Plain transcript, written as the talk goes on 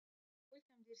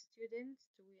dear students,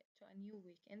 to a new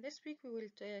week. In this week, we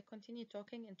will continue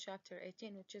talking in chapter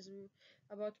 18, which is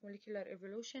about molecular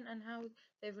evolution and how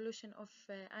the evolution of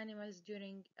animals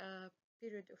during a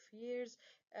period of years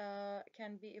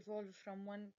can be evolved from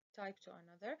one type to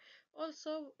another.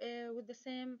 Also, with the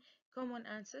same common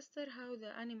ancestor, how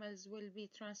the animals will be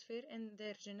transferred in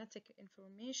their genetic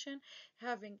information,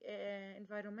 having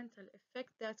environmental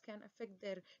effect that can affect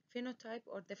their phenotype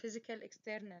or the physical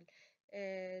external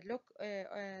look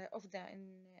of the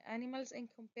animals in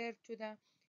compared to the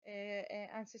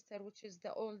ancestor, which is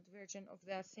the old version of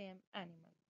the same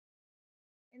animal.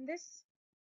 In this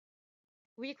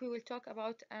week, we will talk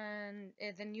about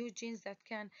the new genes that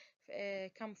can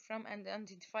come from and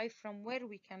identify from where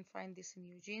we can find these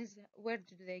new genes, where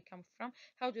do they come from,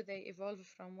 how do they evolve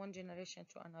from one generation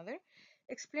to another.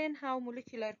 Explain how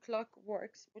molecular clock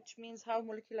works, which means how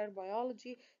molecular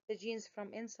biology, the genes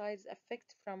from insides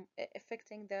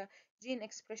affecting the gene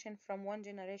expression from one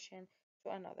generation to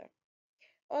another.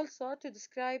 Also, to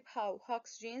describe how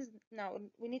Hox genes, now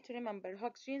we need to remember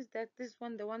Hox genes, that this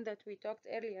one, the one that we talked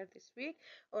earlier this week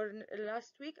or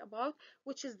last week about,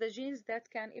 which is the genes that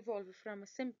can evolve from a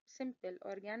simple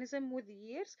organism with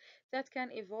years, that can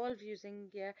evolve using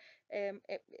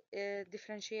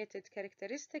differentiated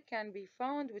characteristic can be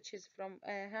found, which is from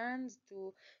hands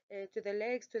to the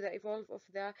legs to the evolve of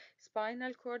the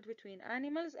spinal cord between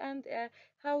animals, and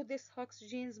how this Hox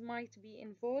genes might be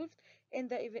involved in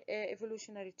the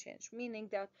evolutionary change, meaning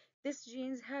that this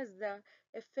gene has the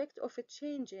effect of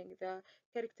changing the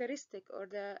characteristic or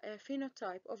the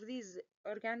phenotype of these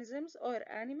organisms or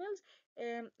animals,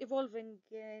 evolving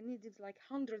needed like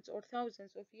hundreds or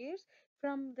thousands of years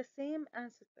from the same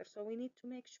ancestor. So we need to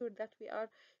make sure that we are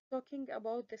talking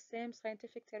about the same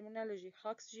scientific terminology,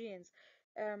 Hox genes,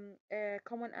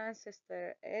 common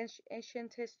ancestor,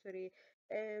 ancient history,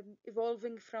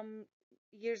 evolving from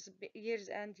years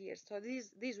and years. So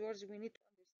these words we need to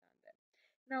understand them.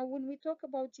 Now, when we talk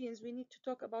about genes, we need to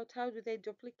talk about how do they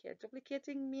duplicate.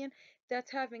 Duplicating mean that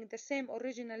having the same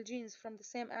original genes from the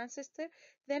same ancestor,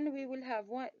 then we will have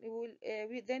one.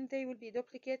 Then they will be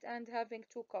duplicate and having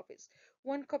two copies.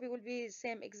 One copy will be the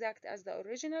same exact as the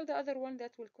original. The other one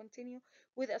that will continue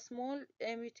with a small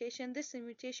mutation. This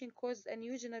mutation caused a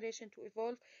new generation to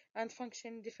evolve and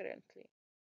function differently.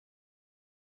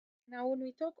 Now, when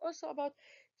we talk also about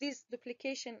this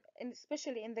duplication, and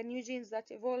especially in the new genes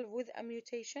that evolve with a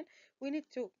mutation, we need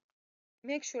to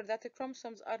make sure that the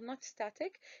chromosomes are not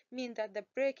static, mean that the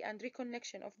break and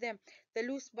reconnection of them, the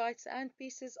loose bites and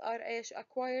pieces, are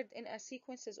acquired in a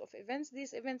sequences of events.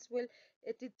 These events will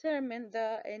determine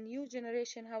the new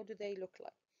generation, how do they look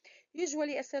like.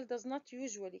 Usually, a cell does not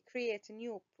usually create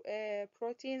new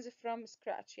proteins from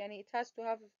scratch. Yani it has to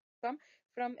have come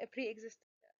from a pre-existing.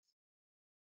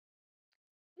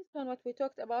 Based on what we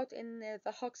talked about in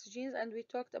the Hox genes, and we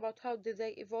talked about how do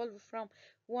they evolve from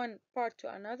one part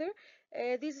to another.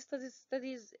 These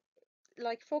studies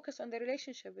like focus on the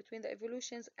relationship between the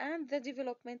evolutions and the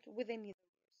development within years.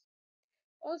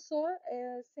 Also,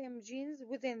 same genes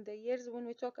within the years. When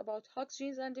we talk about Hox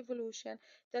genes and evolution,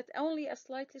 that only a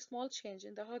slightly small change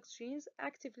in the Hox genes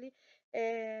actively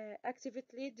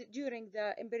during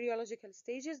the embryological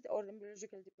stages or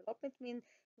embryological development, mean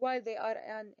while they are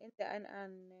in an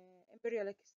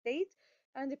embryonic state,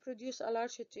 and they produce a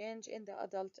large change in the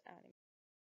adult animal.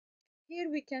 Here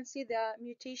we can see the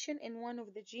mutation in one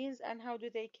of the genes and how do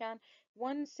they can,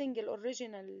 one single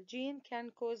original gene can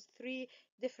cause three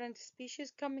different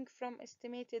species coming from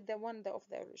estimated of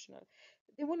the original.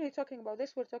 When we're talking about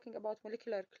this, we're talking about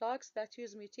molecular clocks that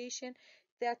use mutation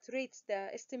that rates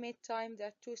the estimate time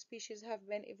that two species have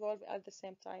been evolved at the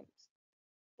same time.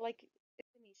 Like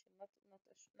estimation,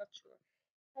 not sure.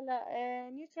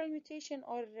 Neutral mutation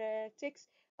or ticks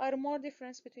are more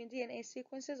difference between DNA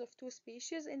sequences of two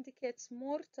species indicates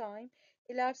more time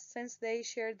elapsed since they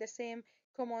share the same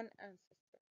common ancestor.